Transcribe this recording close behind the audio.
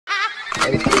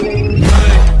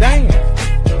Damn.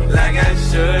 Like I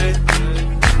should.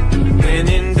 When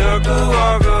in dark, I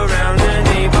walk around the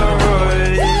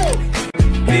neighborhood.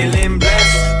 Feeling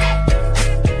blessed.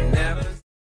 Never.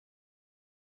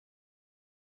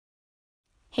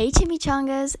 Hey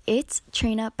chimichangas, it's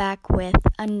Trina back with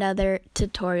another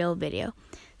tutorial video.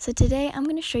 So today I'm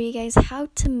going to show you guys how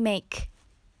to make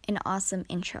an awesome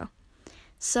intro.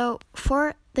 So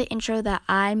for the intro that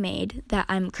I made, that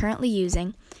I'm currently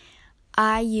using,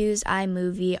 I used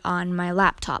iMovie on my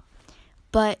laptop.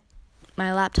 But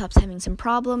my laptop's having some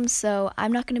problems, so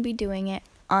I'm not going to be doing it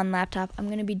on laptop. I'm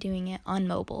going to be doing it on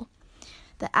mobile.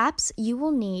 The apps you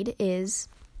will need is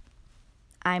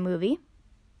iMovie,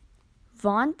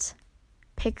 Vaunt,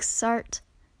 PixArt,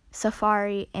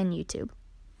 Safari, and YouTube.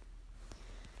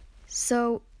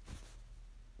 So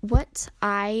what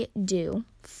I do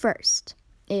first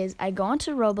is I go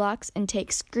onto Roblox and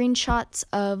take screenshots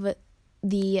of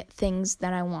the things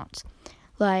that I want,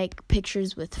 like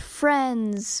pictures with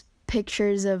friends,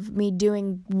 pictures of me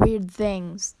doing weird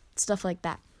things, stuff like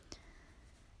that.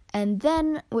 And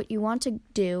then what you want to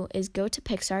do is go to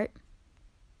PixArt,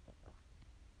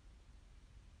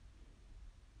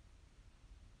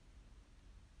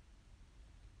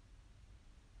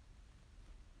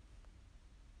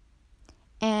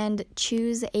 and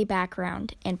choose a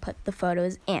background and put the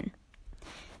photos in.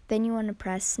 Then you want to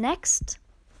press next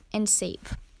and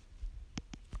save.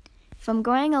 If I'm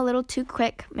going a little too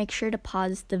quick, make sure to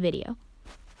pause the video.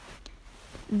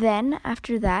 Then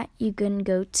after that, you can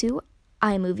go to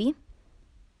iMovie.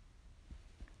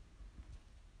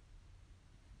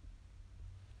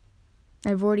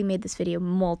 I've already made this video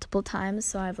multiple times,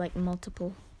 so I have like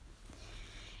multiple.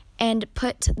 And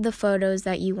put the photos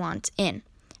that you want in.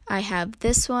 I have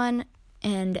this one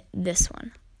and this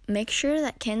one. Make sure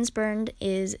that Ken's Burned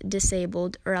is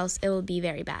disabled or else it will be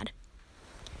very bad.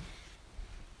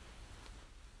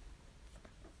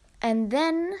 And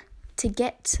then to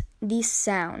get the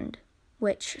sound,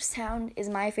 which sound is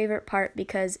my favorite part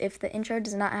because if the intro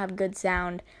does not have good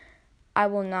sound, I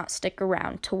will not stick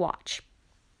around to watch.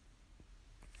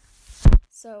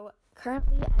 So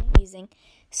currently I'm using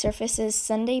Surface's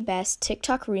Sundaybest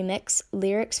TikTok Remix,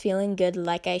 Lyrics Feeling Good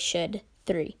Like I Should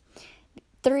 3.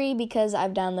 3 because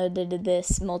I've downloaded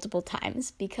this multiple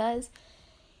times because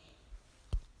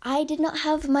I did not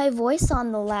have my voice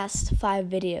on the last 5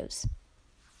 videos.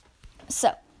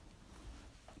 So,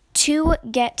 to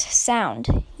get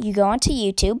sound, you go onto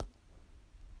YouTube,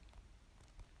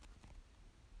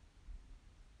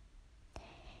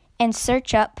 and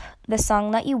search up the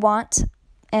song that you want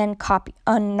and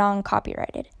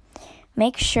non-copyrighted.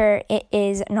 Make sure it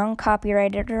is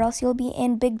non-copyrighted or else you'll be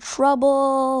in big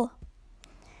trouble.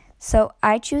 So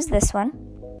I choose this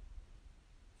one.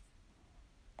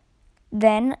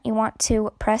 Then you want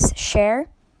to press share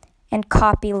and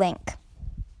copy link.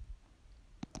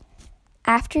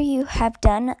 After you have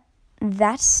done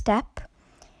that step,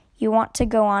 you want to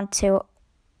go on to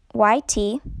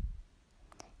YT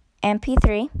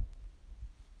mp3.cc.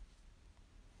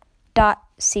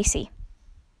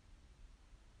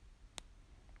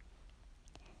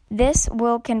 This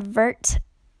will convert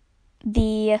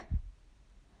the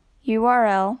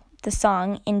URL, the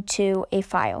song, into a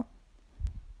file.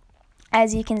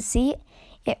 As you can see,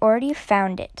 it already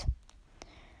found it.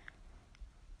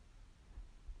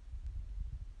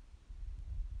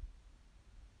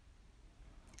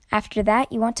 After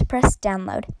that, you want to press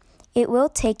download. It will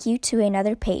take you to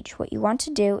another page. What you want to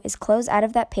do is close out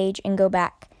of that page and go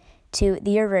back to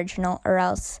the original or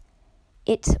else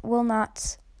it will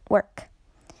not work.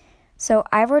 So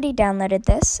I've already downloaded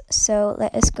this, so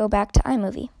let us go back to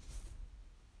iMovie.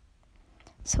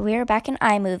 So we are back in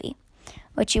iMovie.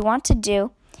 What you want to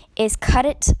do is cut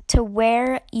it to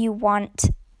where you want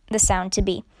the sound to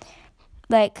be.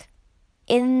 Like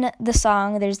in the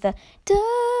song, there's the da,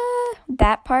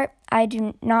 that part. I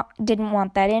didn't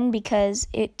want that in because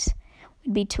it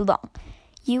would be too long.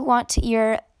 You want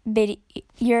your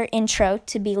intro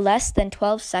to be less than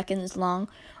 12 seconds long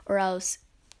or else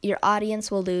your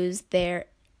audience will lose their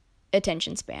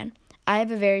attention span. I have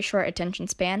a very short attention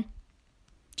span,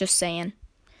 just saying.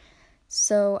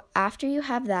 So after you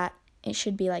have that, it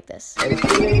should be like this.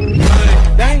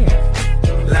 Damn.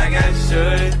 Like I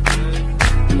should.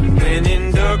 When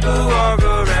in dark, I walk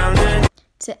around and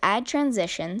To add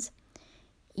transitions,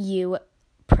 you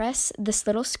press this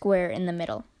little square in the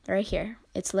middle, right here.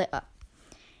 It's lit up.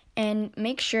 And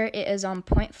make sure it is on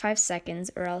 0.5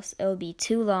 seconds or else it'll be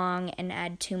too long and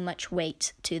add too much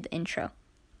weight to the intro.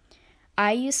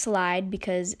 I use slide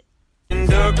because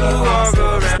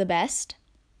it's the best,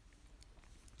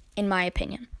 in my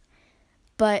opinion.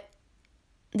 But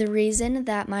the reason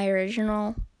that my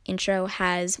original intro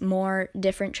has more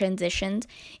different transitions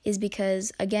is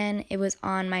because, again, it was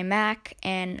on my Mac,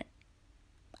 and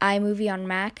iMovie on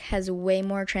Mac has way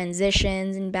more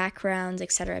transitions and backgrounds,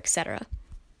 etc., etc.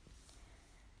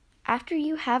 After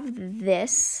you have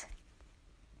this,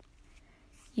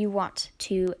 you want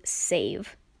to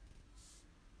save.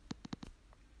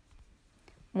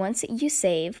 Once you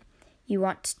save, you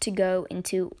want to go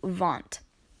into Font,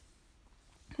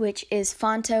 which is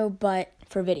Fonto but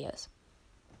for videos.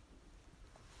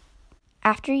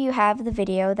 After you have the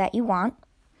video that you want,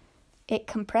 it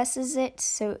compresses it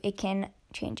so it can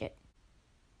change it.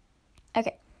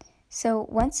 Okay, so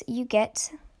once you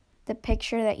get the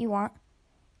picture that you want,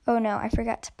 oh no, I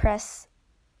forgot to press,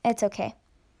 it's okay.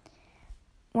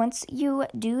 Once you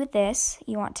do this,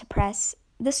 you want to press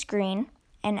the screen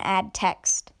and add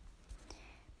text.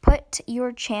 Put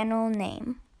your channel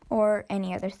name or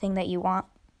any other thing that you want,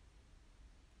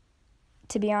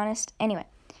 to be honest. Anyway,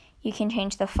 you can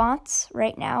change the fonts.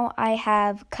 Right now, I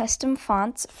have custom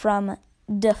fonts from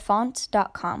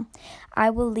defont.com. I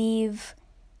will leave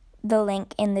the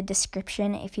link in the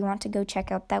description if you want to go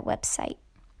check out that website.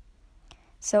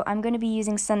 So I'm going to be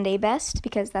using Sundaybest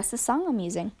because that's the song I'm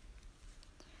using.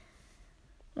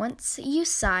 Once you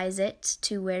size it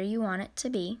to where you want it to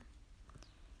be,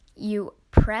 you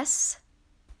press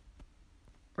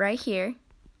right here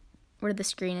where the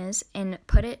screen is and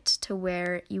put it to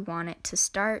where you want it to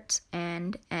start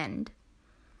and end.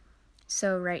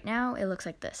 So right now it looks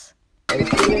like this.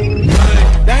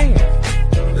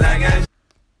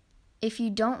 If you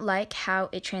don't like how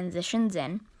it transitions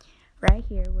in, right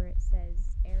here where it says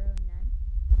arrow none,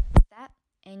 press that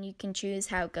and you can choose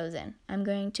how it goes in. I'm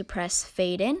going to press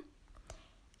fade in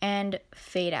and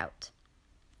fade out.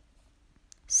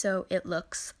 So it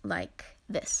looks like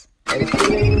this.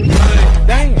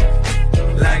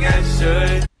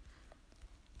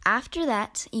 After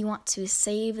that, you want to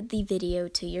save the video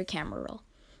to your camera roll.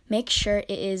 Make sure it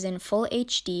is in full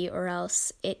HD or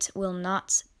else it will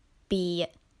not be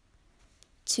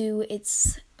to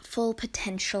its full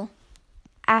potential.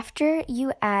 After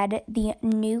you add the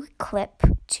new clip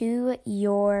to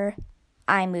your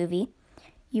iMovie,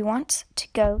 you want to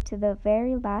go to the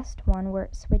very last one where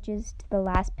it switches to the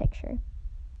last picture,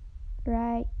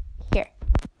 right here,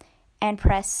 and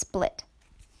press split.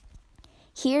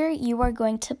 Here you are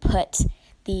going to put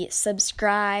the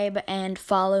subscribe and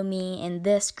follow me in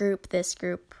this group,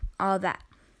 all that.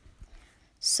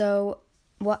 So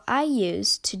what I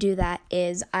use to do that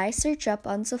is I search up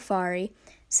on Safari,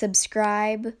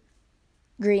 subscribe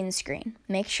green screen.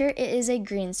 Make sure it is a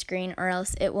green screen or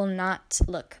else it will not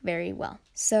look very well.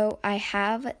 So I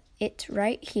have it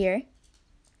right here.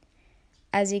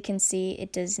 As you can see,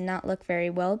 it does not look very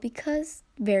well because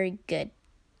very good.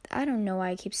 I don't know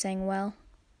why I keep saying well.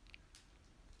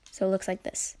 So it looks like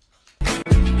this.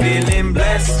 Feeling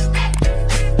blessed.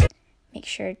 Make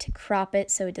sure to crop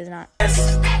it so it does not.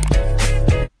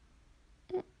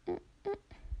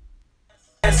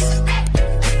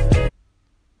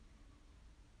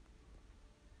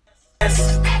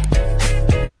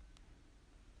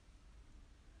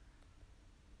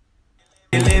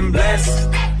 Feeling blessed.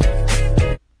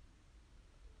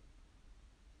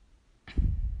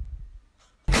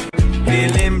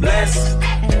 Feeling blessed.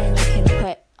 And then you can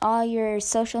put all your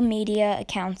social media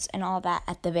accounts and all that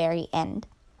at the very end.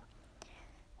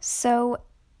 So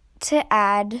to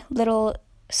add little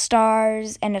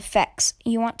stars and effects,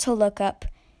 you want to look up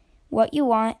what you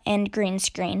want and green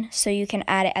screen so you can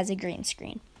add it as a green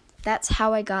screen. That's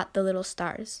how I got the little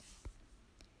stars.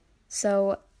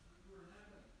 So,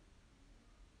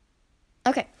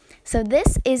 okay, so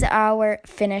this is our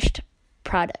finished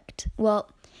product. Well,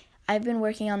 I've been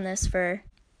working on this for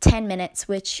 10 minutes,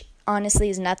 which honestly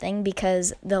is nothing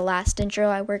because the last intro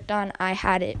I worked on, I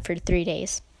had it for 3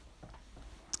 days.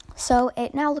 So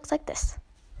it now looks like this.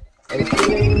 Damn,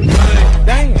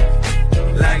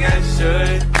 like I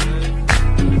should.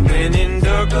 When in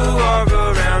dark, walk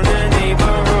around the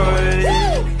neighborhood.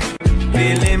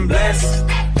 Feeling blessed.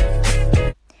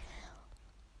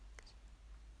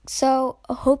 So,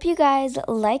 I hope you guys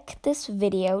like this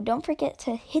video. Don't forget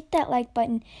to hit that like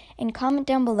button and comment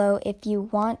down below if you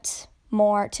want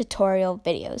more tutorial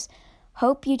videos.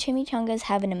 Hope you chimichangas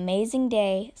have an amazing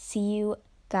day. See you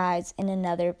guys in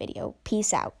another video.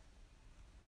 Peace out.